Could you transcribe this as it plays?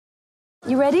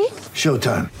You ready?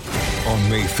 Showtime. On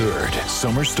May 3rd,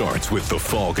 summer starts with The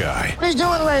Fall Guy. Let's do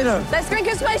it later. Let's drink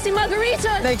a spicy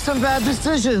margarita. Make some bad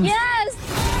decisions. Yes!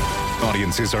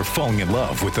 Audiences are falling in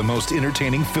love with the most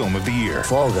entertaining film of the year.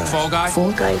 Fall Guy. Fall Guy?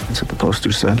 Fall guy. That's what the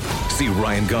poster said. See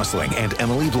Ryan Gosling and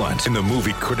Emily Blunt in the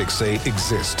movie critics say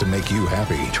exists to make you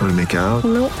happy. Trying to make it out?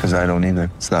 Nope. Because I don't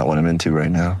either. It's not what I'm into right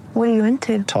now. What are you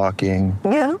into? Talking.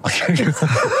 Yeah.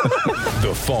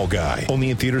 The Fall Guy.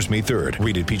 Only in theaters May 3rd.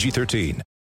 Rated PG-13.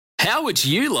 How would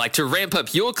you like to ramp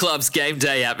up your club's game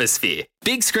day atmosphere?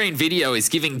 Big Screen Video is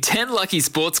giving 10 lucky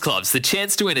sports clubs the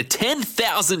chance to win a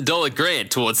 $10,000 grant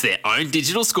towards their own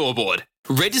digital scoreboard.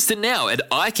 Register now at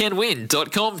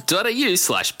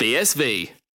iCanWin.com.au/BSV.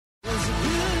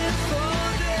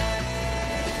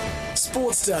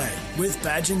 Sports Day with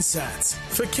Badge and Sats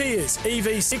for Kia's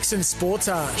EV6 and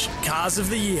Sportage Cars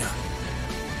of the Year.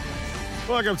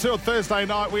 Welcome to Thursday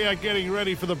night. We are getting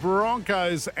ready for the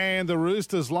Broncos and the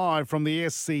Roosters live from the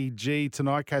SCG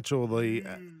tonight. Catch all the... you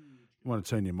want to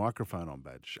turn your microphone on,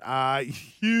 Badge?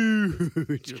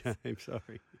 Huge game,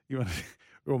 sorry. You want to...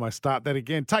 We almost start that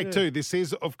again. Take two. This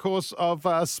is, of course, of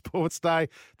Sports Day.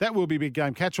 That will be a big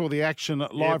game. Catch all the action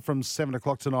live from 7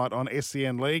 o'clock tonight on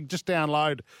SEN League. Just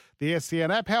download the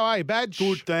SEN app. How are you, Badge?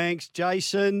 Good, thanks.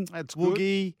 Jason. That's good.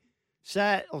 Woogie.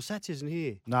 Sats isn't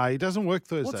here. No, he doesn't work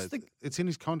Thursdays. It's in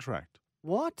his contract.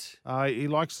 What? He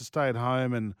likes to stay at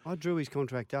home and... I drew his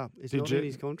contract up. It's Did not you? in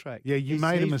his contract. Yeah, you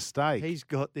made a mistake. He's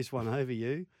got this one over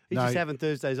you. He's No. just having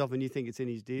Thursdays off and you think it's in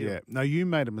his deal. Yeah. No, you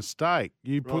made a mistake.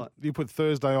 You put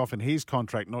Thursday off in his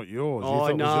contract, not yours. You Oh, thought I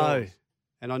it was know. yours.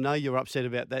 And I know you're upset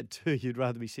about that too. You'd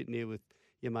rather be sitting here with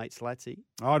your mate Slatsy.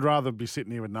 I'd rather be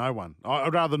sitting here with no one.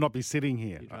 I'd rather not be sitting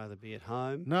here. You'd rather be at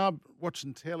home. No,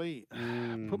 watching telly,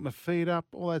 put my feet up,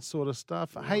 all that sort of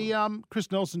stuff. Hey,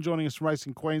 Chris Nelson joining us from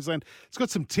Racing Queensland. He's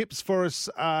got some tips for us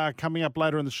coming up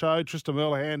later in the show. Tristan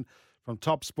Merlehan from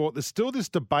Top Sport. There's still this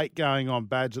debate going on,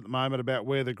 Badge, at the moment about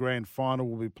where the grand final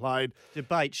will be played.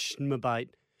 Debate, schmabate.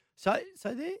 So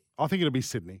there, I think it'll be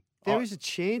Sydney. there is a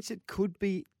chance it could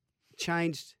be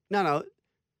changed. No,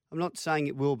 I'm not saying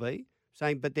it will be.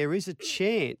 But there is a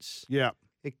chance Yeah.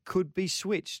 it could be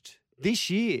switched this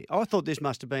year. I thought this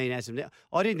must have been as of now.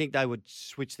 I didn't think they would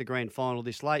switch the grand final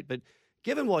this late, but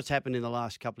given what's happened in the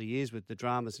last couple of years with the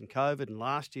dramas and COVID, and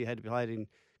last year had to be played in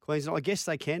Queensland, I guess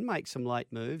they can make some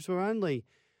late moves. We're only,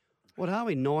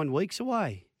 9 weeks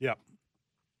away? Yeah.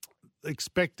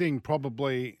 Expecting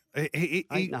probably...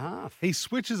 8.5. He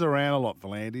switches around a lot,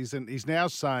 Volandis, and he's now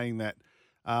saying that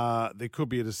there could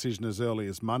be a decision as early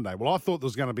as Monday. Well, I thought there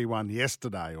was going to be one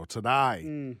yesterday or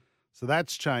today. So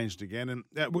that's changed again. And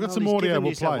we've got some audio we'll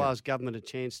New South play. Wales government a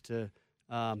chance to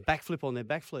backflip on their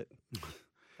backflip.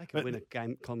 They could win a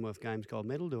Commonwealth Games gold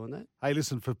medal doing that. Hey,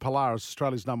 listen, for Polaris,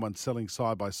 Australia's number one selling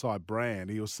side-by-side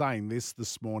brand, he was saying this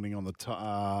morning on the...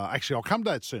 actually, I'll come to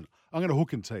that soon. I'm going to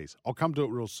hook and tease. I'll come to it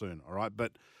real soon, all right?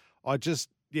 But I just,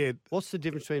 What's the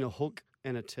difference between a hook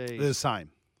and a tease? they're the same.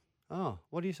 Oh,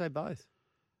 what do you say both?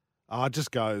 It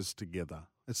just goes together.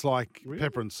 It's like Really?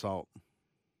 pepper and salt.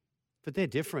 But they're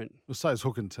different. Well, so is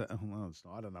hook and tease. Well,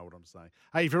 I don't know what I'm saying.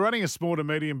 Hey, if you're running a small to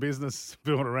medium business,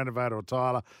 builder, renovator or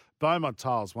tiler, Beaumont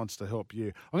Tiles wants to help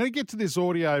you. I'm going to get to this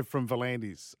audio from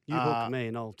Volandis. You hook me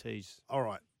and I'll tease All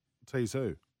right. Tease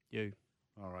who? you.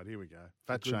 All right, here we go.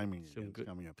 Fat Good. shaming Some again good.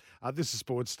 coming up. This is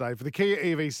Sports Day for the Kia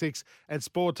EV6 and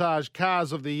Sportage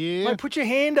Cars of the Year. Mate, put your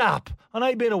hand up. I know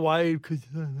you've been away because...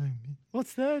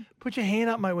 What's that? Put your hand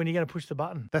up, mate, when you're going to push the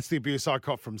button. That's the abuse I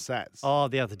caught from Sats. Oh,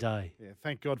 the other day. Yeah,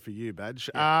 thank God for you, Badge.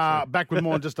 Back with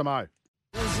more in just a mo.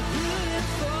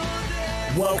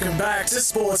 Welcome back to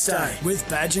Sports Day with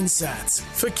Badge and Sats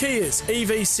for Kia's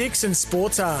EV6 and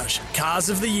Sportage Cars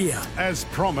of the Year. As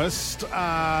promised,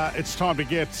 it's time to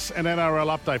get an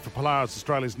NRL update for Polaris,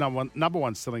 Australia's number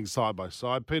one selling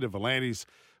side-by-side. Peter Volandis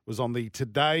was on the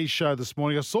Today Show this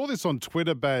morning. I saw this on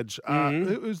Twitter, Badge.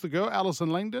 Who's the girl?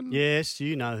 Alison Langdon? Yes,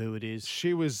 you know who it is.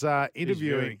 She was He's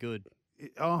interviewing... very good.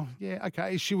 Oh, yeah,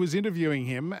 okay. She was interviewing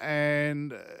him,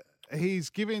 and he's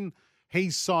giving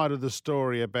his side of the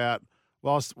story about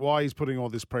why he's putting all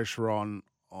this pressure on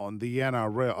the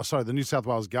NRL, the New South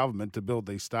Wales government to build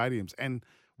these stadiums, and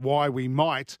why we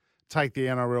might take the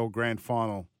NRL grand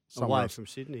final somewhere Away else. from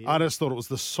Sydney. I just thought it was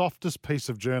the softest piece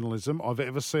of journalism I've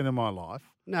ever seen in my life.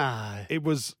 No. It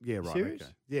was, yeah, right. Serious?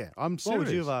 Okay. Yeah, I'm What serious.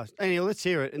 would you have asked? Anyway, let's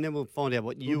hear it, and then we'll find out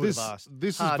what you would have asked.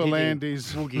 This is Hard-hitting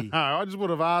Volandis. Woogie. No, I just would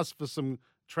have asked for some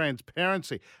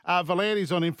transparency.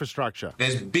 Volandis on infrastructure.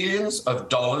 There's billions of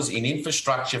dollars in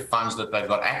infrastructure funds that they've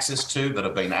got access to that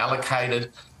have been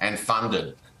allocated and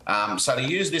funded. So to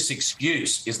use this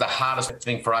excuse is the hardest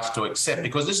thing for us to accept,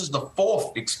 because this is the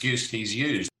fourth excuse he's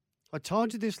used. I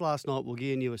told you this last night,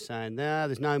 Woogie, and you were saying, nah,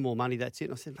 there's no more money, that's it.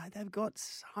 And I said, mate, they've got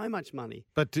so much money.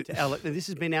 But this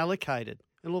has been allocated.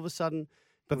 And all of a sudden...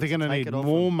 But they're going to need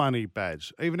more money,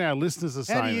 Badge. Even our listeners are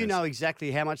saying How do you this. know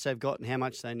exactly how much they've got and how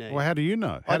much they need? Well, how do you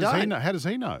know? How does he know? How does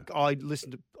he know? I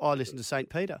listened to St.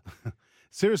 Peter.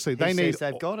 Seriously, they need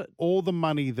they've got it. all the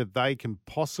money that they can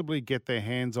possibly get their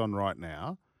hands on right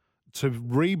now to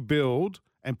rebuild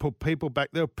and put people back.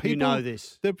 There are people. You know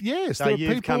this. Yes. So there are you've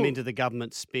people, come into the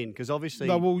government spin because obviously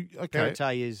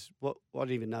Perrottet is what I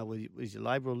don't even know. Is he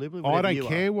Labor or Liberal? I Whatever don't you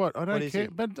care are. what. I don't What care. is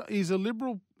he? But he's a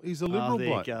liberal. He's a liberal there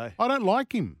bloke. you go. I don't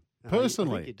like him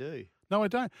personally. I think you do. No, I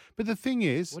don't. But the thing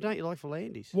is, Well, don't you like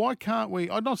Volandis? why can't we?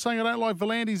 I'm not saying I don't like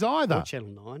Volandis either. Or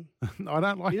Channel 9. I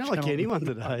don't like. You don't like Channel anyone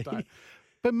 9. today. I don't.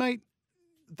 But mate,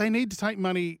 they need to take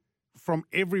money from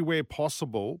everywhere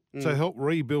possible to help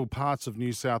rebuild parts of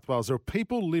New South Wales. There are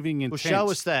people living in tents. Show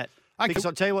us that. Okay. Because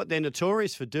I'll tell you what they're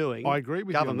notorious for doing. I agree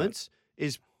with you on governments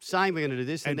is saying we're going to do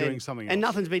this And then, doing something and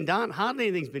else. nothing's been done. Hardly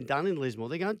anything's been done in Lismore.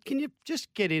 They're going, can you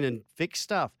just get in and fix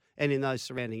stuff? And in those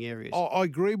surrounding areas. I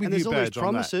agree with and you, there's all these Badge, on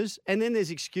that. promises, and then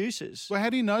there's excuses. Well, how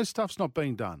do you know stuff's not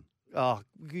being done? Oh,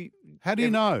 How do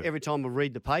you know? Every time I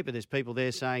read the paper, there's people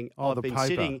there saying, Oh, I've the been paper.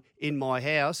 sitting in my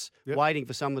house Yep. waiting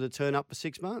for someone to turn up for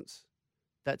 6 months.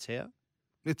 That's how.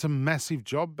 It's a massive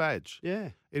job, Badge. Yeah.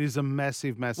 It is a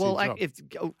massive, massive Well,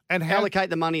 job. and allocate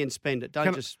the money and spend it. Don't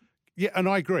Can I- just... Yeah, and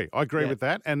I agree. I agree Yeah. with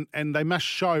that. And they must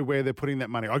show where they're putting that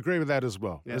money. I agree with that as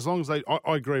well. Yeah. As long as I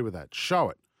agree with that. Show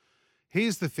it.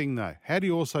 Here's the thing, though. How do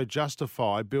you also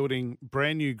justify building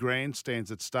brand new grandstands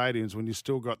at stadiums when you've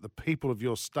still got the people of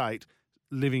your state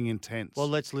living in tents? Well,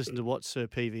 let's listen to what Sir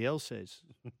PVL says.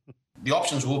 The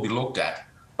options will be looked at,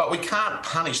 but we can't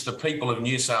punish the people of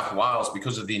New South Wales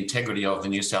because of the integrity of the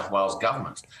New South Wales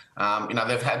government.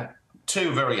 They've had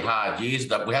 2 very hard years.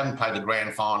 That we haven't played the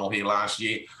grand final here last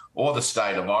year or the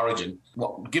state of origin.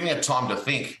 Well, giving it time to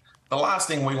think. The last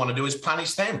thing we want to do is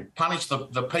punish them, punish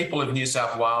the people of New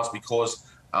South Wales because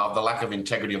of the lack of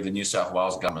integrity of the New South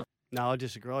Wales government. No, I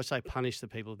disagree. I say punish the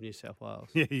people of New South Wales.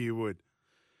 Yeah, you would.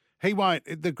 He won't.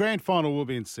 The grand final will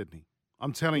be in Sydney.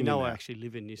 I'm telling you. You know now. I actually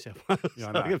live in New South Wales. Yeah, I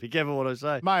so know. I've got to be careful what I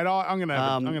say. Mate, I'm going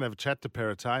to have a chat to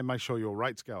Perrottet. Make sure your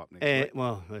rates go up next week.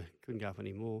 Well, I couldn't go up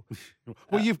any more.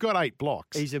 Well, you've got 8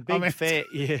 blocks. He's a big fan.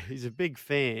 Yeah, he's a big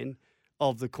fan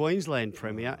of the Queensland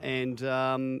Premier, and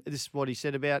this is what he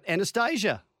said about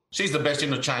Anastasia. She's the best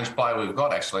interchange player we've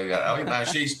got, actually.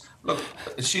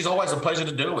 She's always a pleasure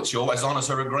to deal with. She always honours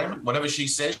her agreement. Whatever she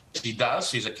says, she does.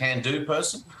 She's a can-do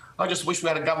person. I just wish we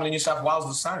had a government in New South Wales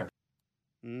the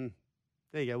same.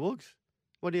 There you go, Woogs.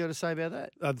 What do you got to say about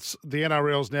that? The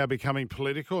NRL's now becoming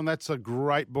political, and that's a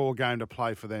great ball game to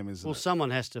play for them, isn't Well, it? someone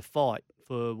has to fight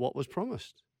for what was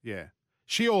promised. Yeah.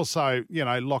 She also,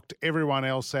 locked everyone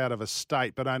else out of a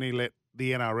state, but only let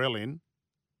the NRL in.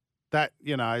 That,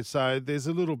 so there's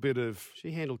a little bit of...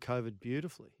 She handled COVID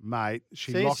beautifully. Mate,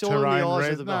 she See, locked it's all her in the own...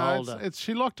 eyes of the beholder.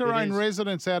 she locked her It own is.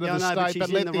 residents out of Yeah, the I know, but state, but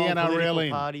she's let in the the wrong NRL political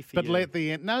in. party for But you. let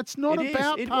the... No, it's not It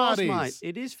about is. parties. It was, mate.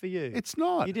 It is for you. It's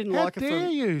not. You didn't How like her dare from-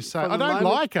 you say... from I the don't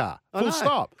moment- like her. I Full know,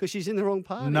 stop. because she's in the wrong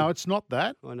party. No, it's not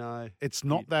that. I know. It's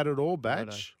not that at all, Righto.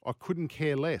 Batch. I couldn't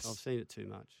care less. I've seen it too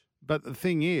much. But the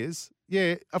thing is,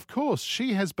 yeah, of course,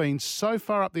 she has been so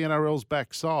far up the NRL's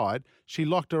backside, she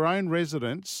locked her own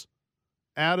residents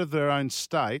out of their own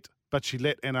state, but she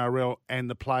let NRL and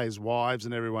the players' wives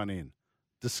and everyone in.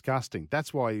 Disgusting.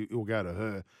 That's why you'll go to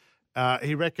her.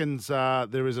 He reckons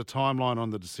there is a timeline on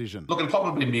the decision. Look, it'll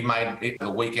probably be made the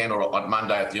weekend or on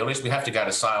Monday at the earliest. We have to go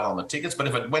to sale on the tickets, but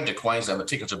if it went to Queensland, the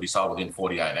tickets would be sold within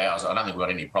 48 hours. I don't think we've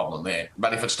got any problem there.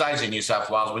 But if it stays in New South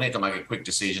Wales, we need to make a quick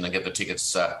decision and get the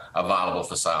tickets available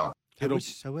for sale.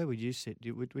 So where would you sit?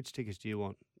 Which tickets do you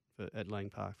want at Lang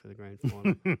Park for the grand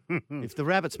final? If the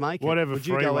Rabbits make it, Whatever would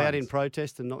you free go out ones. in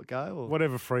protest and not go? Or?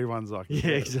 Whatever free ones I can Yeah,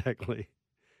 get. exactly.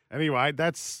 Anyway,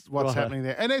 that's what's Righto. happening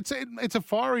there. And it's a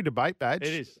fiery debate, Badge. It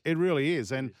is. It really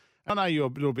is. And I know you're a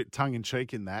little bit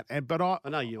tongue-in-cheek in that, but I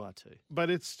know you are too. But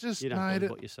it's just... You don't mate,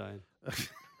 believe what you're saying.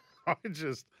 I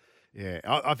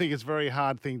think it's a very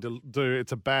hard thing to do.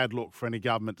 It's a bad look for any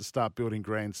government to start building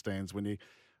grandstands when you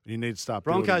need to start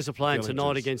Broncos building are playing villages.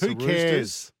 tonight against Who the cares?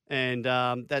 Roosters. And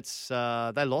that's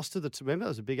they lost to the... Remember, that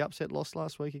was a big upset loss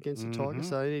last week against the Tigers,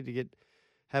 so they need to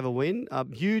have a win.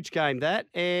 Huge game, that.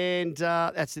 And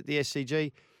that's at the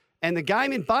SCG. And the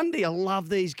game in Bundy, I love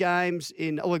these games.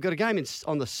 We've got a game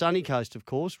on the sunny coast, of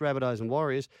course, Rabbitohs and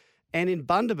Warriors. And in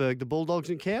Bundaberg, the Bulldogs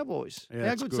and Cowboys. Yeah, How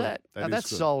that's good's good. that? That Now, is that's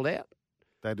good. sold out.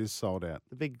 That is sold out.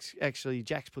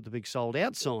 Jack's put the big sold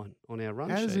out sign on our run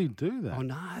How sheet. does he do that? Oh,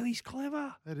 no, he's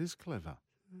clever. That is clever.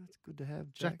 That's good to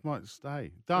have, Jack. Jack might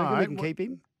stay. Reckon we Don't. can keep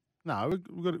him? No,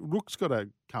 Rook's got to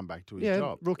come back to his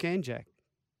job. Rook and Jack.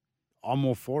 I'm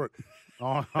all for it.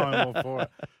 I'm all for it.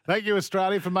 Thank you,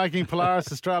 Australia, for making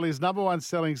Polaris Australia's #1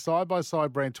 selling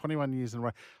side-by-side brand 21 years in a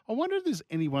row. I wonder if there's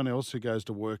anyone else who goes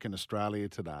to work in Australia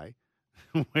today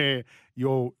where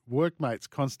your workmates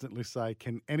constantly say,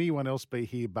 can anyone else be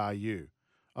here bar you?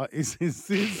 Is this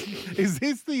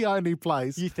the only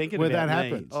place You thinking where about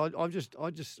that me? happens?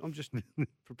 I'm just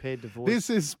prepared to voice. This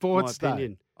is Sports my Day.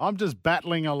 opinion. I'm just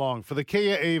battling along for the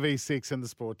Kia EV6 and the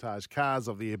Sportage Cars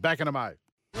of the Year. Back in a mo.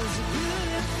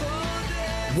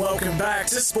 Welcome back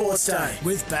to Sports Day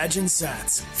with Badge and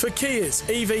Sats for Kia's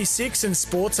EV6 and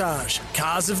Sportage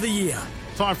Cars of the Year.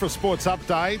 Time for sports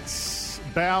updates.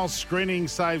 Bowel screening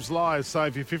saves lives.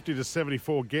 Save you 50 to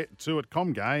 74. Get to it.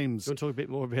 Com Games. You want to talk a bit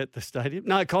more about the stadium?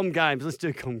 No, Com Games. Let's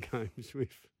do Com Games.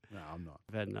 No, I'm not.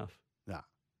 We've had enough. No.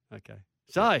 Okay.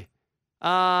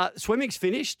 So, swimming's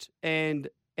finished and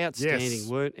outstanding, Yes.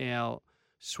 weren't our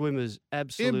swimmers In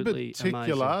absolutely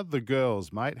particular, amazing? the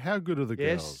girls, mate. How good are the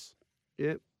girls?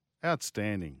 Yep.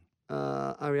 Outstanding.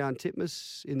 Ariane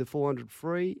Titmus in the 400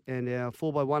 free and our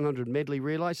 4x100 medley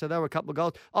relay. So they were a couple of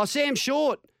goals. Oh, Sam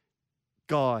Short.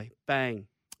 Guy, bang.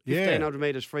 Yeah. 1,500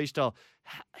 metres freestyle.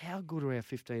 How good are our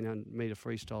 1,500 metre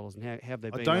freestylers and how have they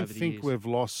been I don't over the think years? we've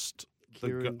lost.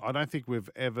 Kieran, I don't think we've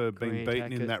ever been Grant beaten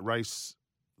in Hackett. that race.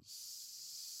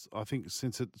 I think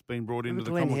since it's been brought into Remember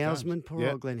the Glenn Commonwealth Houseman? Games. Poor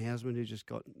Yeah. old Glenn Houseman who just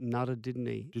got nutted, didn't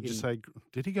he? Did you in- say?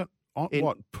 Did he get on in-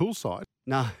 what poolside?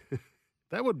 No.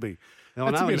 That would be. I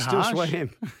That's know, a bit he still harsh.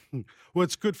 swam. Well,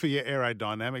 it's good for your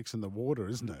aerodynamics in the water,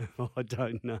 isn't it? I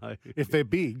don't know. If they're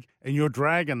big and you're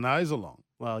dragging those along.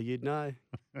 Well, you'd know.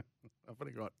 I've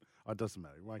only got. It doesn't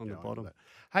matter. We won't On go the into bottom. that.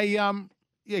 Hey,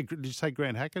 yeah. Did you say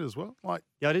Grant Hackett as well? Like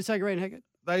Yeah, I did say Grant Hackett.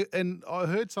 and I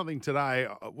heard something today.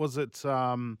 Was it?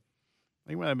 I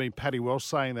think it may have been Paddy Welsh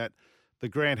saying that the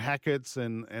Grant Hacketts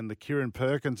and the Kieran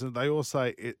Perkins, and they all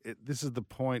say this is the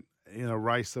point in a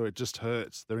race where it just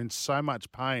hurts. They're in so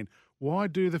much pain. Why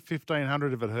do the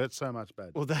 1,500 if it hurts so much,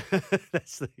 Bad? Well,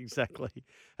 exactly.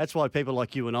 That's why people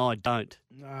like you and I don't.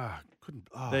 Couldn't.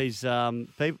 These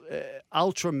people,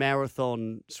 ultra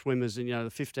marathon swimmers, and the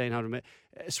 1,500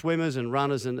 swimmers and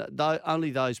runners, and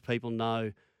only those people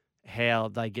know how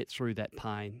they get through that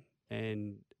pain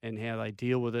and how they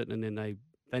deal with it, and then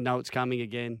they know it's coming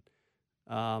again.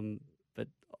 But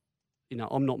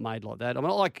I'm not made like that. I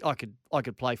mean, I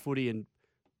could play footy and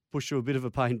push through a bit of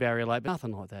a pain barrier, but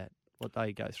nothing like that. What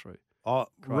they go through.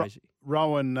 Crazy.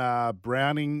 Rowan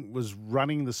Browning was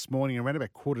running this morning around about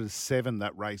 6:45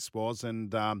 that race was,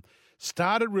 and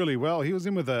started really well. He was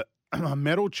in with a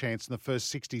medal chance in the first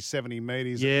 60, 70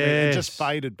 metres. Yes. And just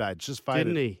faded, Badge. Just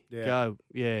faded. Didn't he? Yeah. Go.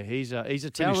 Yeah, he's a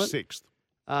Finished talent. sixth.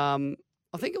 I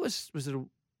think it was it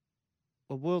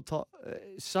a world top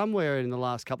somewhere in the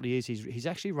last couple of years. He's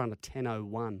actually run a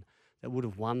 10:01 that would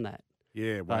have won that.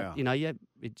 Yeah, But wow. you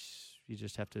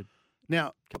just have to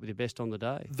Now, come with your best on the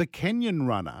day. the Kenyan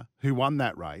runner who won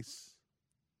that race,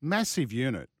 massive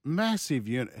unit. He's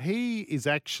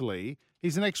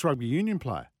an ex-rugby union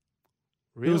player.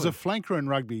 Really? He was a flanker in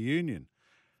rugby union.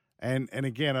 And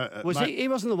again, Was he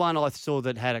wasn't the one I saw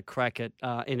that had a crack at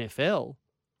NFL.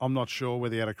 I'm not sure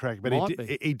whether he had a crack, but Might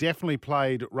he definitely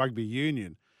played rugby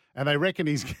union. And they reckon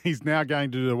he's now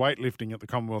going to do the weightlifting at the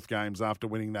Commonwealth Games after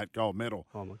winning that gold medal.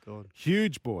 Oh, my God.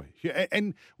 Huge boy.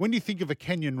 And when you think of a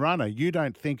Kenyan runner, you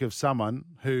don't think of someone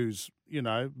who's,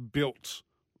 built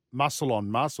muscle on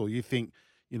muscle. You think,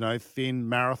 thin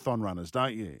marathon runners,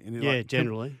 don't you? And Yeah,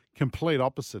 generally. Complete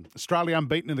opposite. Australia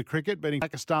unbeaten in the cricket, beating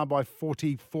Pakistan by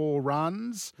 44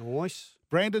 runs. Nice.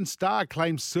 Brandon Starr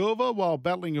claimed silver while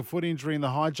battling a foot injury in the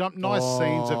high jump. Nice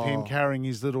scenes of him carrying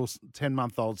his little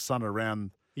 10-month-old son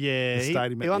around Yeah, the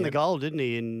stadium. he at won the the end. gold, didn't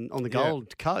he, on the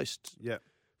Gold Coast Yeah.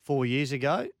 4 years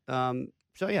ago.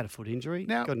 So he had a foot injury.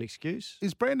 Now- Got an excuse.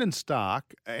 Is Brandon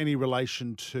Stark any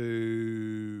relation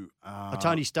to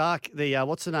Tony Stark, the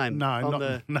what's the name? No,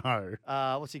 On no,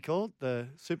 what's he called? The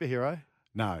superhero.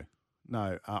 no.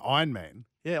 Iron Man.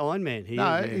 Yeah, Iron Man. He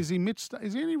No, is, yeah. is he Mitch?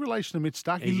 Is he any relation to Mitch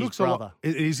Stark? He's he his looks a lot. brother.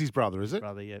 It is his brother, is it?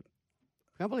 brother. Yep.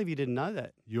 Can't believe you didn't know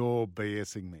that. You're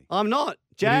BSing me. I'm not.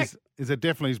 Jack Is it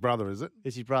definitely his brother? Is it?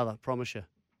 is his brother. Promise you.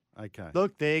 Okay.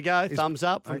 Look, there you go. Is- Thumbs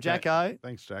up from okay. Jacko.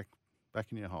 Thanks, Jack. Back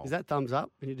in your hole. Is that thumbs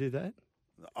up when you do that?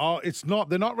 Oh, it's not.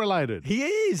 They're not related. He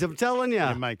is. I'm telling you.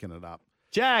 You're making it up.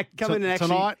 Jack, come So in and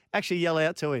tonight- actually yell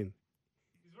out to him.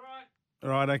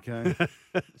 Right. Okay.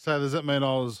 So does that mean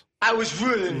I was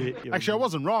ruined. Actually, I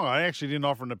wasn't wrong. I actually didn't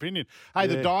offer an opinion. Hey,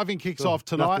 the Yeah. diving kicks Cool. off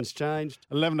tonight. Nothing's changed.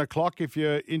 11 o'clock if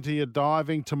you're into your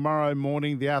diving. Tomorrow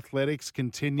morning, the athletics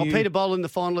continue. Peter Bowl in the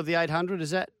final of the 800.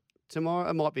 Is that tomorrow?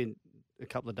 It might be a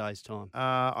couple of days' time.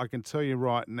 I can tell you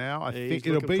right now. I He's think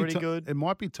it'll looking be pretty good. It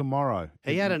might be tomorrow.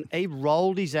 He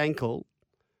rolled his ankle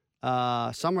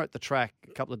somewhere at the track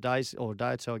a couple of days or a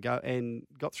day or so ago and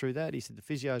got through that. He said the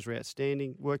physios were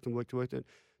outstanding, worked it,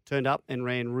 turned up and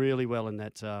ran really well in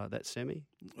that semi.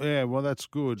 Yeah, well, that's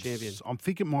good. Champion. I'm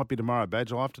thinking it might be tomorrow,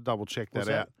 Badge. I'll have to double check What's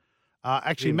that out.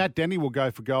 Actually, Matt Denny will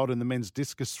go for gold in the men's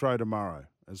discus throw tomorrow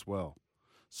as well.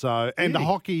 So, and the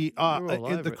Really? hockey, You're all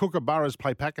over the it. Kookaburras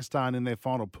play Pakistan in their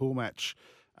final pool match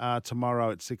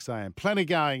tomorrow at 6 a.m. Plenty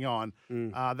going on.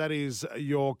 That is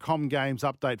your Com Games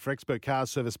update for Expert Car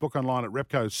Service. Book online at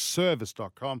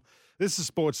repcoservice.com. This is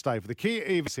Sports Day for the Kia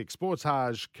EV6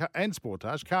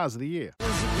 Sportage Cars of the Year.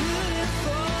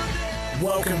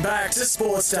 Welcome back to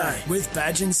Sports Day with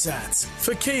Badge and Sats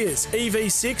for Kia's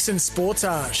EV6 and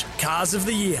Sportage Cars of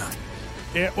the Year.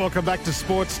 Yeah, welcome back to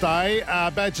Sports Day.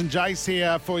 Badge and Jace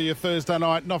here for you Thursday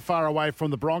night, not far away from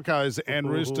the Broncos and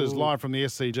Roosters, live from the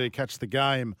SCG. Catch the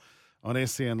game on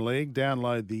SEN League.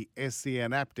 Download the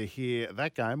SEN app to hear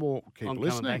that game or keep I'm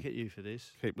listening. coming back at you for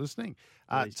this. Keep listening.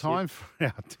 Please Time for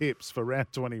our tips for round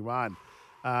 21.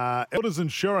 Elders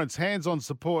Insurance, hands-on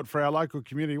support for our local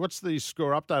community. What's the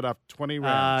score update after 20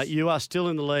 rounds? You are still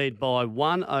in the lead by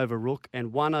 1 over Rook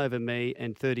and 1 over me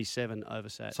and 37 over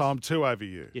Sats. So I'm 2 over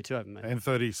you. You're 2 over me. And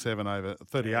 38 over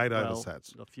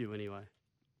Sats. A few anyway.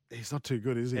 He's not too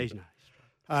good, is he? He's no.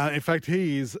 In fact,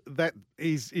 he's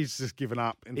just given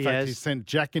up. In He fact, has. he sent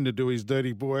Jack in to do his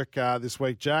dirty work this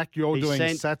week. Jack, you're He doing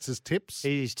sent- Sats's tips.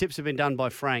 His tips have been done by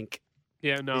Frank.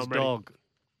 Yeah, no, his I'm ready. dog.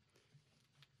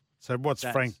 So what's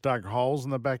Sats. Frank dug holes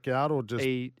in the backyard or just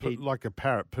He- put like a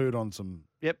parrot pooed on some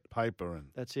Yep. paper? And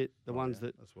That's it. The ones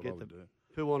that that's what I get would the do.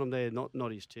 poo on them there,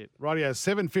 not his tip. Rightio,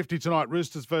 7:50 tonight,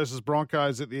 Roosters versus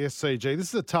Broncos at the SCG. This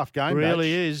is a tough game,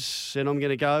 Really Badge. is, and I'm going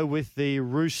to go with the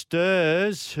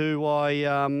Roosters, who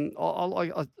I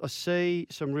see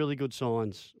some really good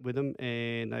signs with them,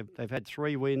 and they've had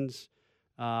 3 wins.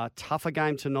 Tougher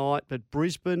game tonight, but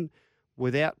Brisbane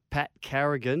without Pat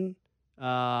Carrigan,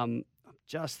 I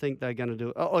just think they're going to do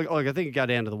it. I think it go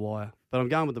down to the wire, but I'm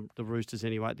going with the Roosters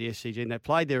anyway at the SCG, and they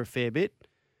played there a fair bit,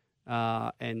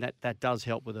 and that does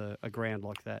help with a ground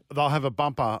like that. They'll have a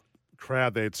bumper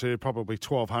crowd there too, probably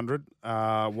 1,200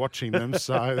 watching them.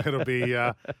 So there'll be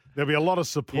a lot of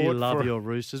support. You love for, your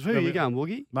Roosters. Who are you going,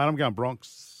 Woogie? Mate, I'm going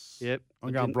Bronx. Yep.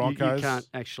 I'm going You Broncos. can't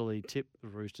actually tip the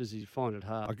Roosters. You find it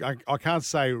hard. I can't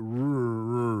say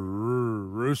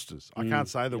Roosters. I can't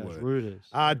say the word. Roosters.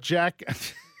 Jack.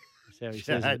 That's how he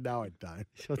says it. No, I don't.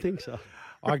 I think so.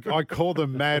 I call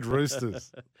them Mad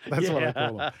Roosters. That's what I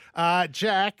call them.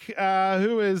 Jack,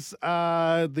 who is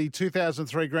the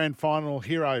 2003 Grand Final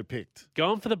hero picked?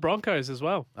 Going for the Broncos as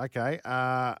well. Okay.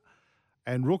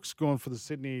 And Rook's gone for the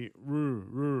Sydney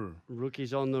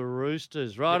Rookies on the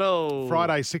Roosters. Righto.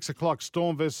 Friday, 6 o'clock,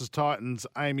 Storm versus Titans,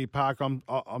 Amy Park.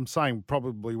 I'm saying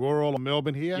probably we're all in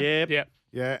Melbourne here. Yep. Yeah.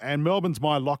 Yeah, and Melbourne's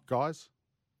my lock, guys,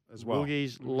 as well.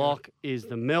 Woogie's lock is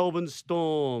the Melbourne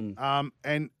Storm.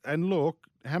 And look,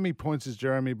 how many points is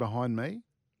Jeremy behind me?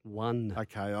 1.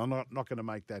 Okay, I'm not going to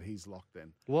make that his lock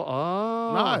then. What?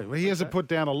 Oh. No, he hasn't put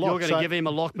down a lock. You're going to give him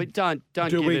a lock, but don't Do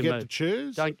give we him get to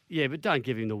choose? but don't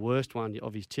give him the worst one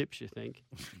of his tips, you think.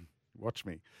 Watch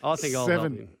me. I think I'll help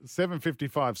him.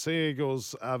 7:55, Sea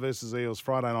Eagles versus Eels,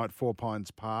 Friday night, 4 Pines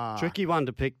Park. Tricky one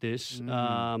to pick this.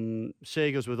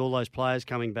 Seagulls with all those players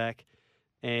coming back.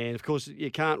 And, of course, you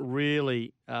can't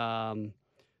really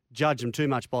judge them too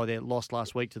much by their loss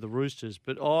last week to the Roosters.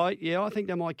 But, I think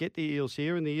they might get the Eels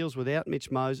here. And the Eels without Mitch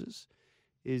Moses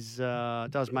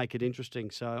does make it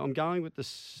interesting. So I'm going with the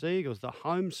Seagulls, the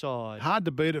home side. Hard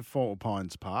to beat at 4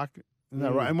 Pines Park. Isn't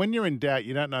that right? And when you're in doubt,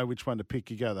 you don't know which one to pick.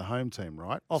 You go the home team,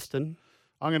 right? Often.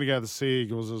 I'm going to go the Sea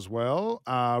Eagles as well.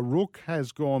 Rook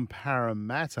has gone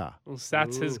Parramatta. Well,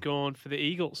 Sats has gone for the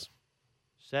Eagles.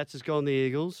 Sats has gone the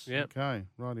Eagles. Yeah. Okay,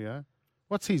 rightio.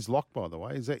 What's his lock, by the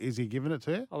way? Is he giving it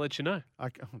to you? I'll let you know.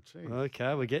 Okay, oh, gee.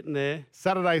 Okay, we're getting there.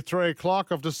 Saturday, 3 o'clock.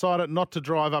 I've decided not to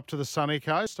drive up to the sunny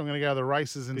coast. I'm going to go to the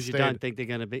races Because instead. you don't think they're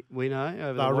going to win,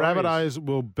 over The the Warriors? Rabbitohs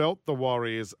will belt the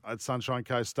Warriors at Sunshine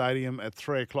Coast Stadium at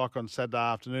 3 o'clock on Saturday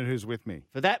afternoon. Who's with me?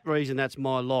 For that reason, that's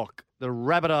my lock. The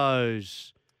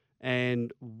Rabbitohs.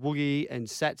 And Woogie and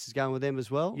Sats is going with them as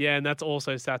well. Yeah, and that's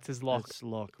also Sats' lock. That's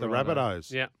lock. The righto.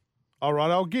 Rabbitohs. Yeah. All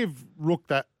right, I'll give Rook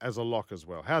that as a lock as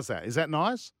well. How's that? Is that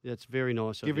nice? That's very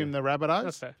nice. of Give you. him the Rabbitohs?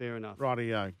 That's fair. Fair enough.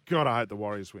 Rightio. God, I hope the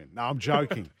Warriors win. No, I'm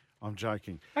joking. I'm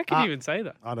joking. How can you even say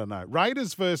that? I don't know.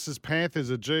 Raiders versus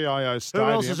Panthers at GIO Who Stadium.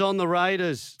 else is on the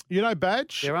Raiders? You know,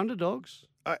 Badge? They're underdogs.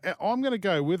 I'm going to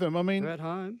go with them. They're at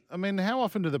home. How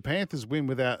often do the Panthers win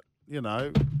without,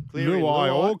 Cleary, Luai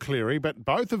Luai. or Cleary, but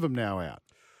both of them now out?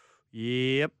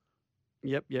 Yep.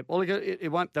 Yep. Well,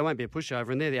 it won't. They won't be a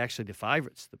pushover, and they're actually the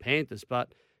favourites, the Panthers.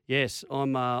 But yes,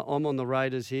 I'm on the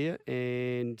Raiders here,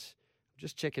 and I'm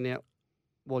just checking out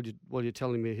while you're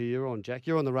telling me who you're on, Jack.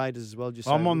 You're on the Raiders as well.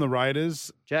 I'm on the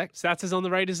Raiders. Jack. Sats is on the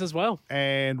Raiders as well.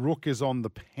 And Rook is on the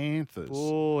Panthers.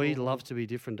 Oh, he loves to be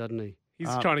different, doesn't he?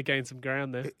 He's trying to gain some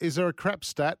ground there. Is there a crap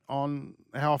stat on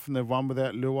how often they've won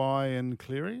without Luai and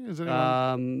Cleary? Is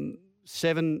anyone?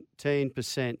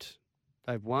 17%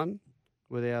 they've won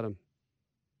without him.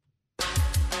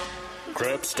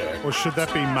 Crap stack. Or should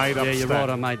that be made up? Yeah, you're stat? right.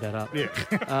 I made that up. Yeah.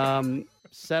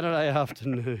 Saturday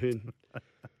afternoon.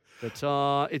 But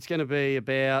it's going to be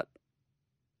about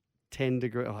 10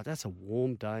 degrees. Oh, that's a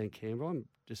warm day in Canberra. I'm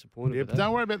disappointed Yeah, with but that.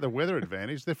 don't worry about the weather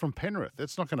advantage. They're from Penrith.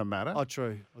 That's not going to matter. Oh,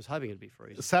 true. I was hoping it'd be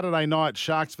freezing. Saturday night,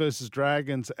 Sharks versus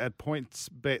Dragons at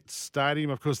PointsBet Stadium.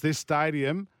 Of course, this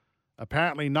stadium,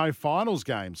 apparently no finals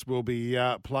games will be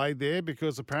played there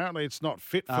because apparently it's not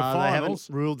fit for They haven't finals.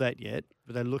 ruled that yet,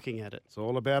 but they're looking at it. It's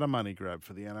all about a money grab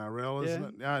for the NRL,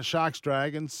 isn't it? Sharks,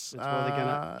 Dragons. That's why they're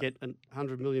going to get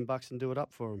 $100 million and do it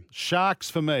up for them. Sharks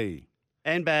for me.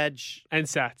 And Badge. And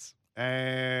Sats.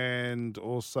 And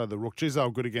also the Rook. Geez, they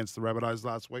were good against the Rabbitohs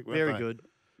last week, weren't Very they? good.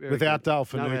 Very Without good. Dale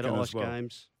Know how to Finucane ice as well.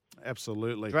 games.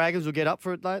 Absolutely. Dragons will get up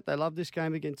for it, though. They love this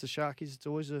game against the Sharkies. It's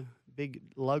always a big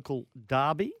local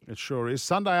derby. It sure is.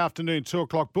 Sunday afternoon, 2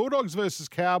 o'clock, Bulldogs versus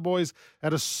Cowboys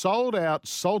at a sold-out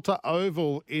Salter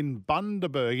Oval in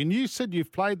Bundaberg. And you said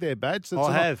you've played there, Badge.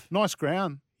 I have. Nice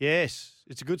ground. Yes,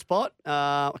 it's a good spot.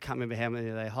 I can't remember how many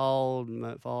they hold,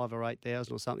 5,000 or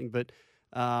 8,000 or something. But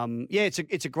yeah,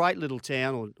 it's a great little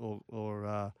town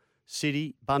or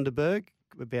city, Bundaberg,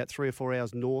 about 3 or 4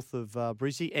 hours north of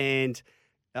Brizzy, and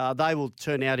they will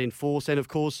turn out in force. And of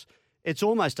course, it's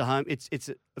almost a home. It's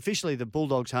officially the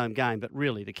Bulldogs' home game, but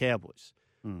really the Cowboys,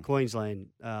 Queensland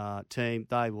team,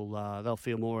 they'll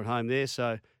feel more at home there.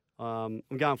 So I'm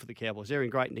going for the Cowboys. They're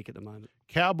in great nick at the moment.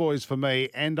 Cowboys for me,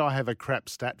 and I have a crap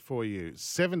stat for you.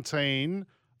 17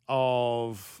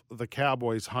 of the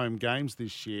Cowboys' home games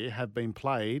this year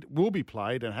will be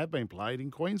played and have been played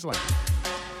in Queensland.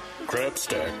 Crap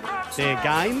stack. Their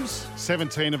games?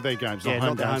 17 of their games. Yeah,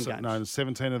 not the home games. No,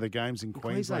 17 of their games in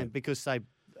Queensland. Because they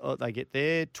get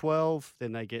their 12,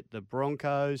 then they get the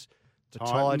Broncos, the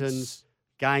Titans.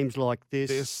 Games like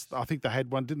this. I think they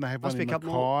had one. Didn't they have Must one be in a couple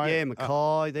Mackay? more. Yeah,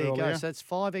 Mackay. There you go. earlier. So that's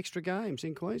 5 extra games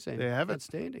in Queensland. There you have it.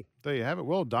 Outstanding. There you have it.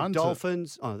 Well done.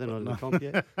 Dolphins. Oh, they're not in the comp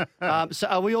yet. So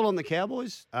are we all on the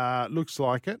Cowboys? Looks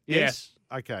like it. Yes.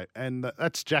 Okay. And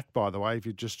that's Jack, by the way, if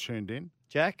you just tuned in.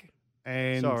 Jack?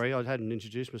 And Sorry, I hadn't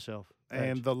introduced myself.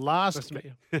 And the last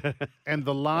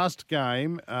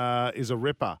game is a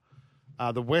ripper.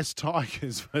 The West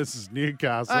Tigers versus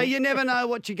Newcastle. You never know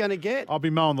what you're going to get. I'll be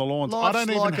mowing the lawns. Life's I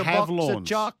don't like even a have box lawns. of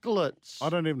chocolates. I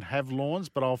don't even have lawns,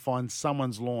 but I'll find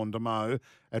someone's lawn to mow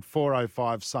at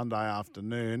 4:05 Sunday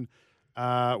afternoon.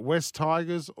 West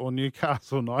Tigers or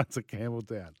Newcastle Knights at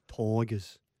Campbelltown?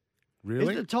 Tigers.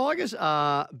 Really? The Tigers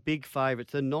are big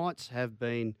favourites. The Knights have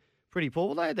been pretty poor.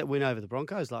 Well, they had that win over the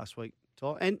Broncos last week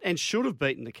and should have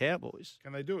beaten the Cowboys.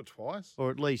 Can they do it twice?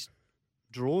 Or at least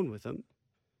drawn with them.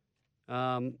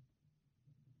 They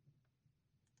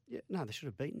should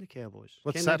have beaten the Cowboys.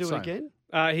 What's Can that they do saying? it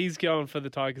again? He's going for the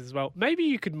Tigers as well. Maybe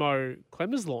you could mow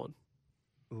Clemmer's lawn.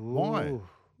 Why? Ooh.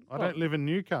 I don't live in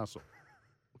Newcastle.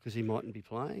 Because he mightn't be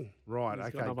playing. Right, He's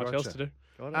okay, got not much gotcha. else to do.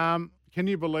 Got it. Can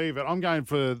you believe it? I'm going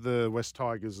for the West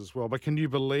Tigers as well, but can you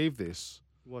believe this?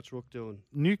 What's Rook doing?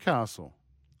 Newcastle.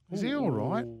 Is he all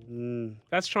right?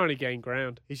 That's trying to gain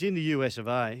ground. He's in the US of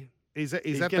A. He's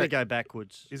going to go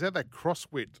backwards. Is that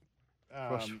crosswit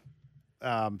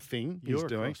thing You're he's a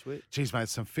doing? crosswit. Geez, mate,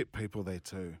 some fit people there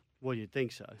too. Well, you'd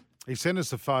think so. He sent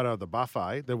us a photo of the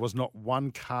buffet. There was not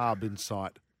one carb in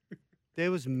sight.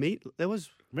 There was meat. There was.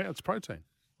 Man, it's protein.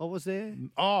 What was there?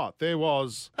 Oh, there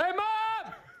was. Hey,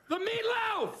 Mom! The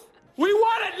meatloaf! We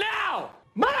want it now!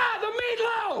 Ma, the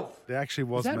meatloaf! There actually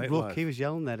was Is that meatloaf. Rook? He was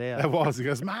yelling that out. There was. He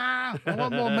goes, Ma, I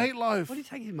want more meatloaf. What do you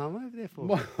take his mum over there for?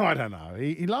 Well, I don't know.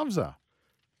 He loves her.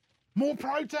 More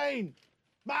protein.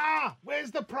 Ma, where's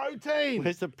the protein?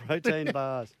 Where's the protein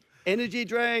bars? Energy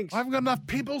drinks. I haven't got enough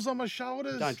pimples on my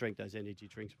shoulders. Don't drink those energy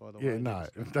drinks, by the way. Yeah, no,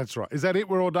 that's right. Is that it?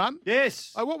 We're all done?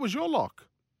 Yes. Oh, what was your lock?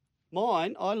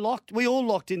 Mine, we all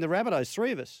locked in the Rabbitohs,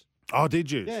 3 of us. Oh, did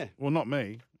you? Yeah. Well, not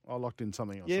me. I locked in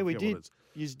something else. Yeah, I we forget what did. it is.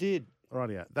 Yous did.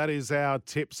 Rightio. That is our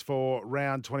tips for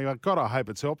round 21. God, I hope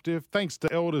it's helped you. Thanks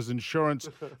to Elders Insurance.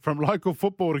 From local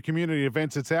football to community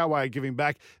events, it's our way of giving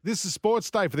back. This is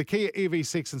Sports Day for the Kia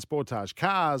EV6 and Sportage.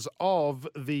 Cars of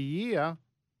the year.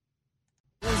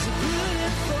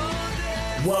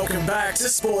 Welcome back to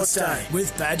Sports Day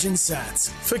with Badge and Sats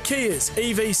for Kia's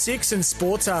EV6 and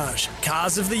Sportage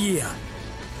Cars of the Year.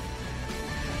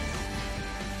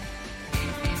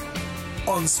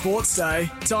 On Sports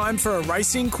Day, time for a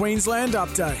Racing Queensland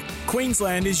update.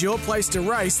 Queensland is your place to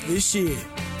race this year.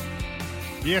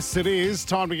 Yes, it is.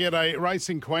 Time to get a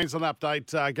Racing Queensland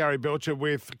update. Gary Belcher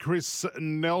with Chris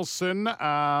Nelson.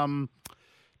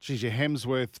 Geez, your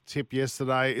Hemsworth tip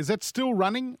yesterday. Is that still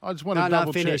running? I just want to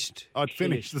double finished. check. I'd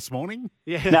finished this morning.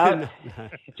 Yeah. No,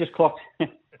 it just clocked.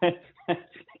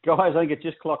 Guys, I think it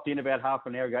just clocked in about half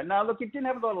an hour ago. No, look, it didn't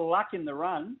have a lot of luck in the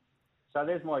run. So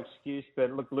there's my excuse.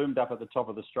 But look, loomed up at the top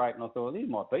of the straight, and I thought, he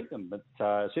might beat them. But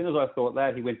as soon as I thought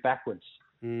that, he went backwards.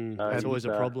 That's always a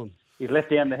problem. He's let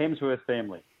down the Hemsworth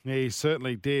family. Yeah, he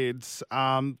certainly did.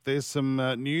 There's some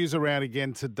news around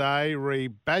again today.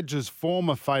 Badger's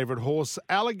former favourite horse,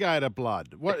 Alligator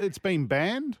Blood. What? It's been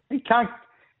banned? He can't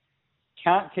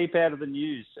keep out of the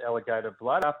news, Alligator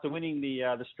Blood. After winning the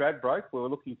Stradbroke, we were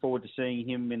looking forward to seeing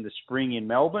him in the spring in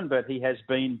Melbourne, but he has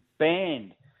been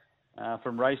banned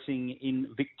from racing in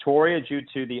Victoria due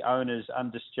to the owner's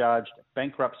undischarged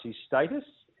bankruptcy status.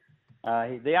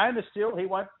 The owner still, he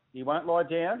won't lie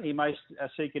down. He may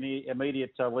seek an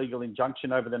immediate legal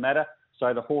injunction over the matter,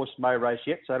 so the horse may race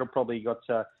yet. So it'll probably got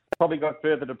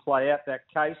further to play out that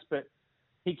case, but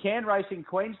he can race in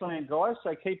Queensland, guys.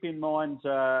 So keep in mind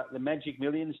the Magic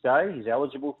Millions Day. He's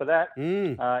eligible for that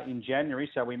in January,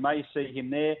 so we may see him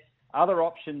there. Other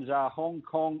options are Hong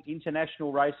Kong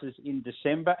international races in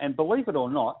December, and believe it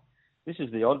or not, this is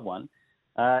the odd one.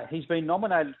 He's been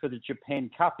nominated for the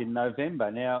Japan Cup in November.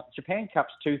 Now, Japan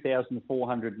Cup's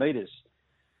 2,400 metres.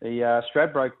 The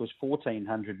Stradbroke was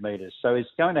 1,400 metres. So it's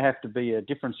going to have to be a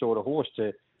different sort of horse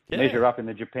to measure up in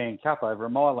the Japan Cup over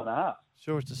 1.5 miles.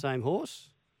 Sure it's the same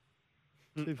horse?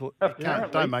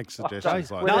 Don't make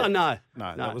suggestions like No, that. no.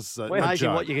 That was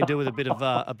Amazing what you can do with a bit of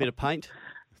paint.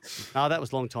 Oh, that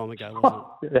was a long time ago, wasn't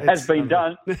it? It has been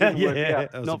done. Yeah,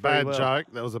 that was a bad joke.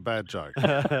 That was a bad joke.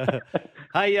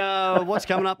 Hey, what's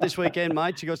coming up this weekend,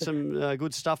 mate? You got some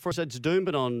good stuff for us. It's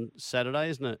Doomben on Saturday,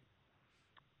 isn't it?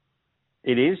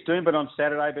 It is Doomben on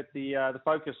Saturday, but the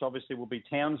focus obviously will be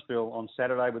Townsville on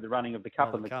Saturday with the running of the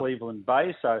Cup and the Cleveland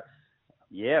Bay. So,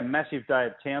 yeah, massive day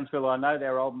at Townsville. I know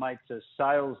their old mate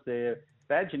Sales there.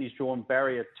 Badge, and he's drawn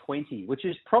barrier 20, which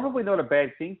is probably not a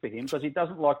bad thing for him because he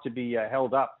doesn't like to be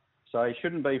held up. So he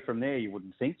shouldn't be from there, you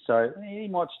wouldn't think. So he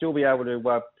might still be able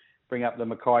to bring up the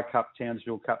Mackay Cup,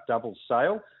 Townsville Cup double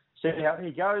sale. See how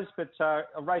he goes, but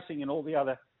racing in all the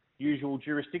other usual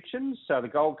jurisdictions. So the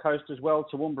Gold Coast as well,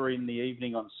 Toowoomba in the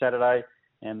evening on Saturday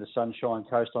and the Sunshine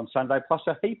Coast on Sunday, plus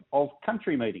a heap of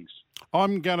country meetings.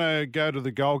 I'm going to go to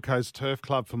the Gold Coast Turf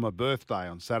Club for my birthday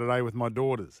on Saturday with my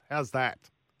daughters. How's that?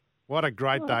 What a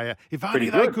great day. If only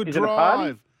they could Is it a drive.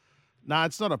 party? No,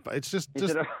 it's not it's just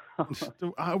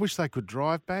I wish they could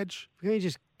drive, Badge. Can you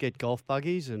just get golf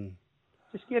buggies and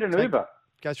just get an Uber?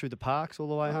 Go through the parks all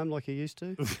the way home like you used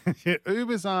to? Yeah,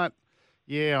 Ubers aren't.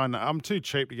 Yeah, I know. I'm too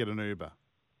cheap to get an Uber.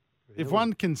 Really? If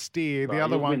one can steer, the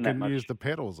other one can use the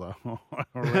pedals. I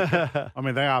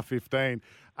mean, they are 15.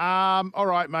 All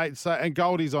right, mate. So, and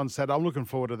Goldie's on Saturday. I'm looking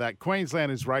forward to that.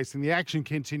 Queensland is racing. The action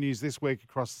continues this week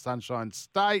across the Sunshine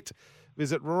State.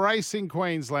 Visit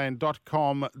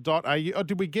racingqueensland.com.au. Oh,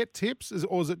 did we get tips,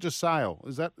 or is it just Sale?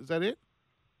 Is that it?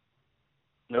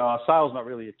 No, Sale's not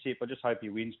really a tip. I just hope he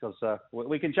wins because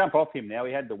we can jump off him now.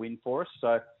 He had the win for us,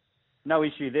 so no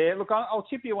issue there. Look, I'll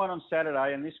tip you one on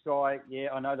Saturday, and this guy,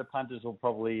 I know the punters will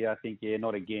probably think,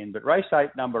 not again. But race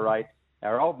 8, number 8,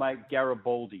 our old mate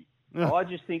Garibaldi. I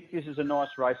just think this is a nice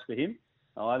race for him.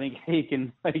 I think he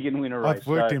can win a race. I've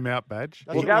worked him out, Badge.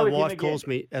 That's what my wife calls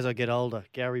me as I get older,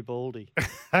 Gary Baldy.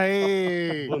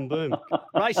 Hey. Boom, boom.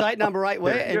 Race 8, number 8,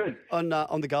 where? On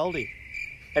the Goldie.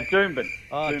 At Doomben.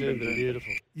 Oh, Doomben,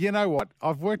 beautiful. You know what?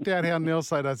 I've worked out how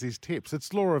Nelson does his tips.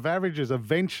 It's law of averages.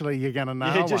 Eventually, you're going to know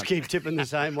Yeah, just one. keep tipping the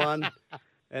same one,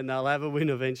 and they'll have a win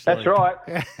eventually. That's right.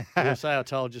 You'll say I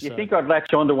told you so. You think I'd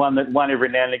latch on to one that won every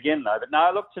now and again, though. But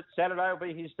no, look, Saturday will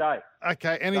be his day.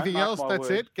 Okay, anything else? That's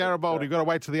words, it? Garibaldi, you've got to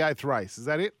wait till the 8th race. Is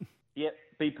that it? Yeah,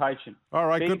 be patient. All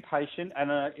right, be good. patient.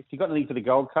 And if you've got anything for the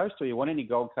Gold Coast or you want any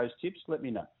Gold Coast tips, let me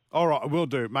know. All right, will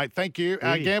do, mate. Thank you.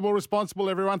 Gamble responsible,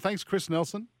 everyone. Thanks, Chris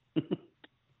Nelson.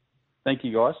 Thank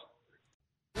you, guys.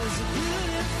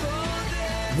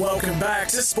 Welcome back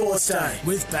to Sports Day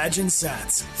with Badge and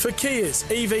Sats for Kia's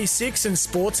EV6 and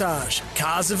Sportage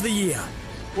Cars of the Year.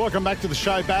 Welcome back to the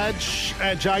show, Badge.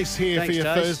 Jace here Thanks, for your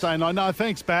Jace. Thursday night. No,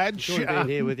 thanks, Badge. Enjoy being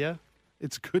here with you.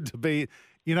 It's good to be.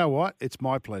 You know what? It's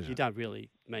my pleasure. You don't really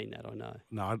mean that, I know.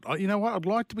 No, you know what? I'd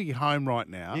like to be home right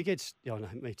now. You get... Oh, no,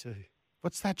 me too.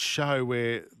 What's that show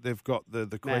where they've got the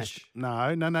quiz? MASH.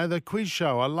 No, the quiz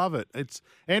show. I love it. It's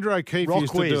Andrew O'Keefe Rock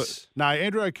used to do it. quiz. No,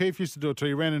 Andrew O'Keefe used to do it till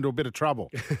he ran into a bit of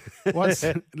trouble.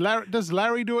 Does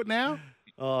Larry do it now?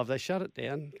 Oh, have they shut it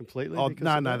down completely? Oh, because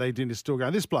no, of that? they didn't. It's still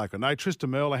going. This bloke, I know,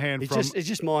 Tristan Merlehan from He's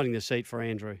just minding the seat for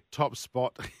Andrew. Top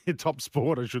Sport,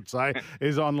 I should say,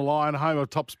 is on the line. Home of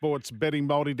Top Sport's betting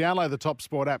multi. Download the Top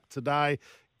Sport app today.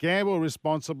 Gamble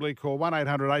responsibly. Call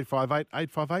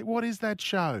 1-800-858-858. What is that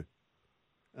show?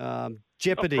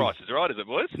 Jeopardy. Not Price is Right, is it,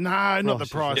 boys? No, not the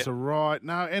Price Price are Right.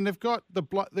 No, and they've got the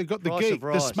Price geek, of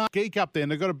Right. the smart geek up there,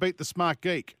 and they've got to beat the smart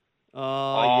geek.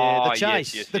 Oh, yeah, the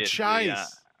chase. Yes, The yes,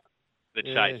 chase. The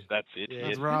Yeah. chase, that's it. Yeah,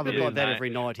 Yes, rather We've got that no. every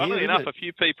night here. Funnily isn't enough, it? a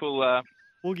few people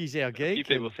Woogie's our A few geek.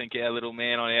 people think our little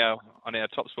man on our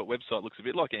Top Spot website looks a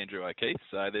bit like Andrew O'Keefe.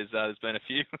 So there's been a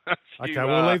few. Okay,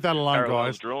 we'll leave that alone, parallels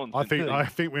guys. drawn I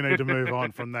since- think we need to move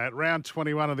on from that. Round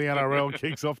 21 of the NRL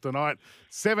kicks off tonight.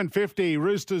 7:50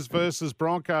 Roosters versus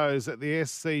Broncos at the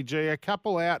SCG. A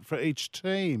couple out for each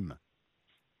team.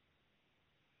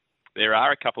 There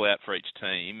are a couple out for each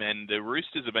team, and the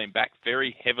Roosters have been back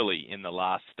very heavily in the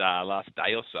last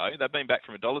day or so. They've been back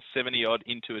from $1.70 odd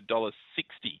into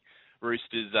 $1.60.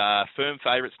 Roosters are firm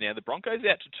favourites now. The Broncos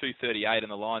out to 238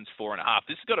 and the Lions 4.5.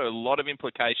 This has got a lot of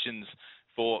implications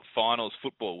for finals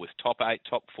football with top 8,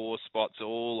 top 4 spots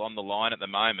all on the line at the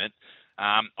moment.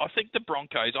 I think the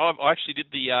Broncos. I actually did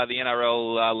the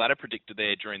NRL ladder predictor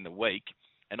there during the week.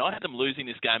 And I had them losing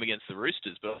this game against the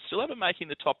Roosters, but I still have them making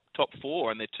the top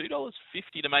 4, and they're $2.50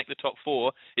 to make the top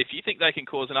 4. If you think they can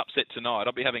cause an upset tonight,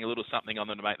 I'll be having a little something on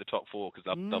them to make the top 4 because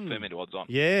they'll firm into odds on.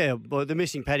 Yeah, but they're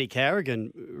missing Paddy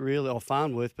Carrigan, really, or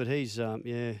Farnworth, but he's,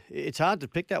 it's hard to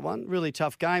pick that one. Really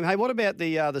tough game. Hey, what about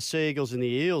the Seagulls and the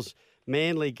Eels?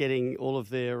 Manly getting all of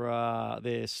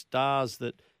their stars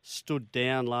that stood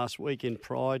down last week in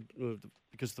Pride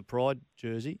because of the Pride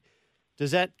jersey.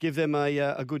 Does that give them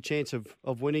a good chance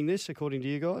of winning this, according to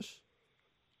you guys?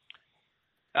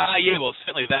 Yeah, well,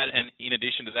 certainly that, and in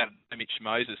addition to that, Mitch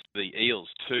Moses, the Eels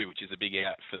too, which is a big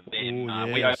out for them.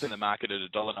 Ooh, We yes. opened the market at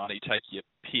 $1.90, take your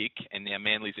pick, and now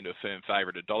Manly's into a firm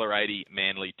favourite, $1.80,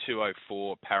 Manly,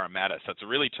 $2.04, Parramatta. So it's a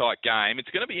really tight game. It's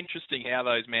going to be interesting how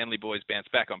those Manly boys bounce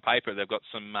back. On paper, they've got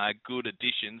some good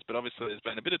additions, but obviously there's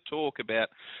been a bit of talk about,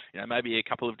 maybe a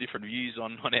couple of different views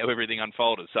on how everything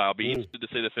unfolded. So I'll be interested to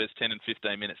see the first 10 and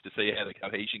 15 minutes to see how the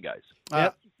cohesion goes.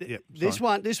 This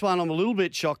one, I'm a little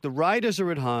bit shocked. The Raiders are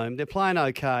at home. They're playing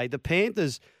okay. The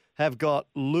Panthers have got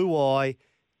Luai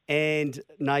and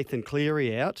Nathan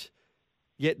Cleary out,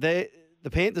 yet the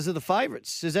Panthers are the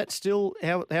favourites. Is that still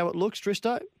how it looks,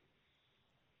 Tristo?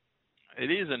 It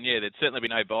is, and yeah, there'd certainly be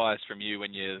no bias from you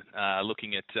when you're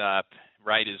looking at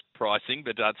Raiders pricing,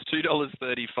 but it's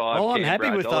 $2.35. Oh, I'm happy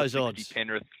Canberra, with those $1.60 odds.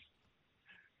 Penrith.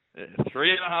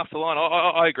 3.5 to line.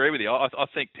 I agree with you. I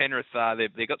think Penrith,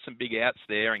 they've got some big outs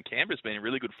there, and Canberra's been in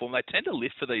really good form. They tend to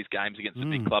lift for these games against the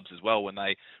big clubs as well. When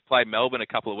they played Melbourne a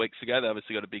couple of weeks ago, they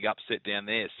obviously got a big upset down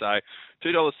there. So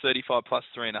 $2.35 plus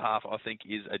 3.5, I think,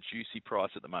 is a juicy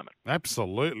price at the moment.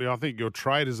 Absolutely. I think your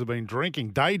traders have been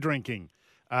day drinking.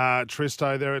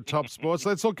 Tristo there at Top Sports.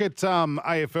 Let's look at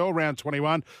AFL round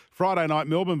 21. Friday night,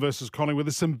 Melbourne versus Collingwood.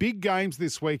 There's some big games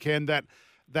this weekend that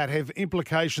have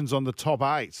implications on the top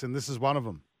 8, and this is one of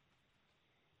them.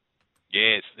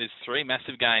 Yes, there's 3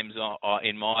 massive games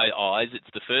in my eyes.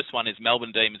 The first one is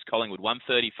Melbourne Demons Collingwood,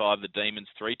 $1.35 the Demons,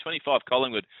 $3.25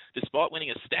 Collingwood. Despite winning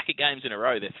a stack of games in a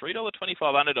row, they're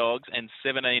 $3.25 underdogs and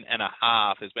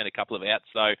 17.5. There's been a couple of outs,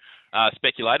 so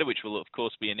Speculator, which will of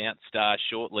course be announced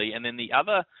shortly, and then the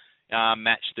other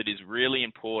match that is really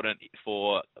important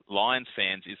for Lions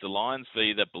fans is the Lions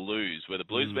v the Blues, where the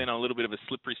Blues have been on a little bit of a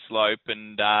slippery slope,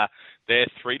 and they're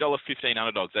 $3.15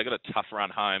 underdogs. They've got a tough run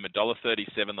home,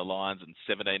 $1.37 the Lions, and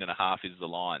 17.5 is the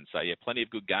Lions. So yeah, plenty of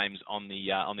good games on the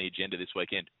agenda this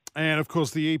weekend. And of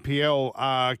course, the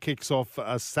EPL kicks off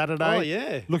Saturday. Oh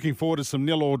yeah, looking forward to some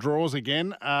 0-0 draws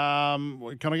again.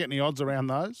 Can I get any odds around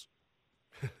those?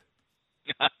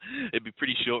 It'd be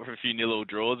pretty short for a few 0-0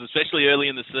 draws, especially early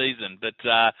in the season. But,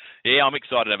 yeah, I'm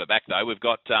excited to have it back, though. We've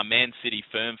got Man City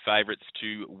firm favourites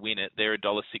to win it. They're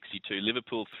 $1.62.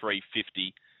 Liverpool,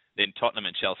 $3.50. Then Tottenham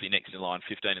and Chelsea next in line,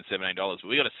 $15 and $17. But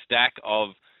we've got a stack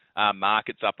of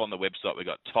markets up on the website. We've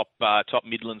got top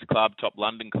Midlands Club, top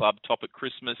London Club, top at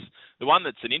Christmas. The one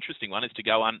that's an interesting one is to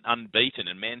go unbeaten,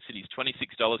 and Man City's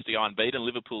 $26 to go unbeaten.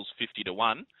 Liverpool's 50 to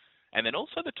 1. And then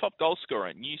also the top goal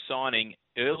scorer, new signing,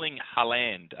 Erling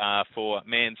Haaland for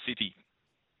Man City,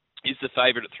 is the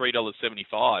favourite at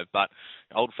 $3.75. But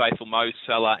Old Faithful Mo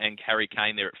Salah and Harry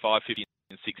Kane there at $5.50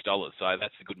 $6. So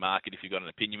that's a good market if you've got an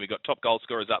opinion. We've got top goal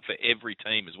scorers up for every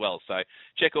team as well. So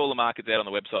check all the markets out on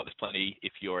the website. There's plenty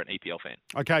if you're an EPL fan.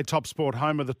 Okay, Top Sport,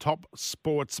 home of the Top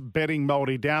Sports betting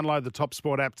multi. Download the Top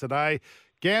Sport app today.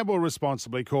 Gamble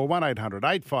responsibly. Call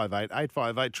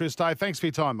 1-800-858-858. Triste, thanks for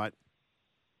your time, mate.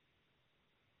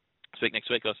 Speak next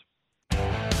week, guys.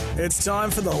 It's time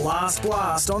for the last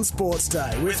blast on Sports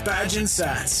Day with Badge and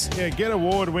Sats. Yeah, get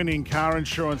award-winning car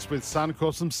insurance with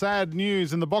Suncorp. Some sad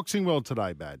news in the boxing world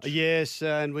today, Badge. Yes,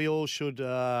 and we all should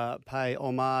pay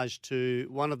homage to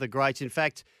one of the greats. In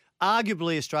fact,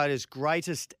 arguably Australia's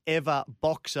greatest ever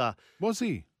boxer. Was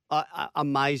he?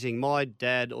 Amazing. My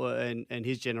dad and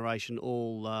his generation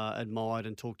all admired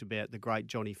and talked about the great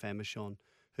Johnny Famechon,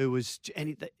 who was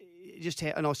and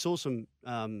I saw some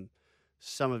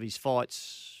of his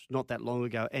fights not that long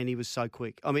ago, and he was so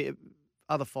quick. I mean,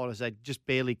 other fighters, they just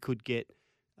barely could get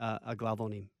a glove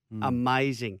on him.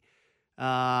 Amazing. He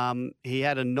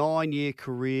had a 9-year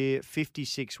career,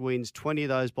 56 wins, 20 of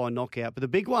those by knockout. But the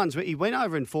big ones, he went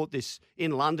over and fought this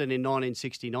in London in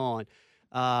 1969,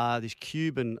 this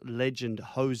Cuban legend,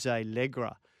 Jose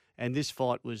Legra. And this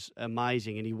fight was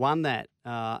amazing. And he won that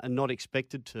and not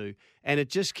expected to. And it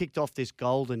just kicked off this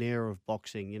golden era of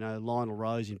boxing. You know, Lionel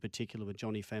Rose in particular with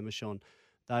Johnny Famechon.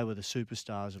 They were the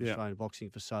superstars of Australian boxing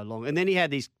for so long. And then he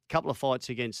had these couple of fights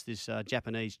against this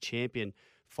Japanese champion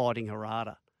fighting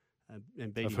Harada.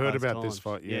 And beat I've him heard both about times. this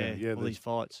fight. Yeah, all these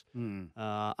fights.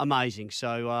 Amazing.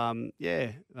 So,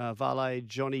 Valet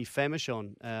Johnny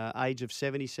Famechon, age of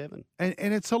 77. And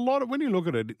it's a lot. When you look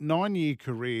at it, 9-year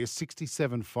career,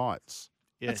 67 fights.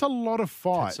 Yeah. That's a lot of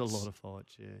fights. That's a lot of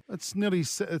fights, yeah. It's nearly,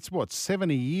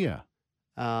 7 a year?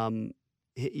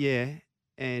 Yeah,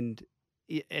 and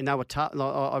they were tough.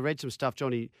 I read some stuff,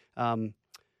 Johnny,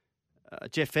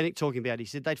 Jeff Fennick talking about. He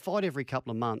said they'd fight every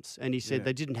couple of months, and he said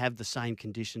they didn't have the same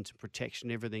conditions and protection,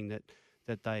 everything that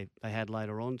they had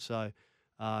later on. So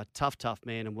tough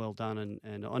man, and well done.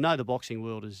 And I know the boxing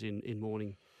world is in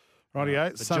mourning.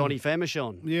 Rightio. Johnny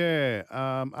Famechon. Yeah,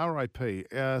 RAP,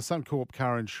 Suncorp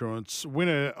Car Insurance,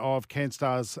 winner of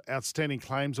CanStar's Outstanding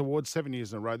Claims Award 7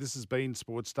 years in a row. This has been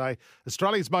Sports Day.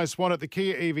 Australia's most wanted, the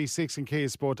Kia EV6 and Kia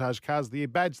Sportage Cars of the Year.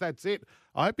 Badge, that's it.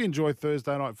 I hope you enjoy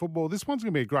Thursday night football. This one's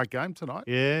going to be a great game tonight.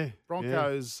 Yeah.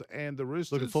 Broncos and the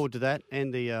Roosters. Looking forward to that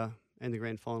and the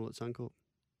grand final at Suncorp.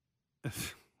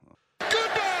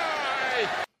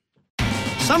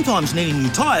 Sometimes needing new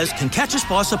tyres can catch us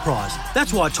by surprise.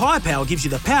 That's why Tyre Power gives you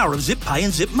the power of Zip Pay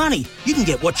and Zip Money. You can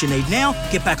get what you need now,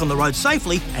 get back on the road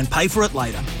safely and pay for it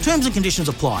later. Terms and conditions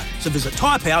apply. So visit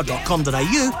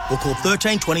tyrepower.com.au or call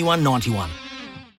 13 21 91.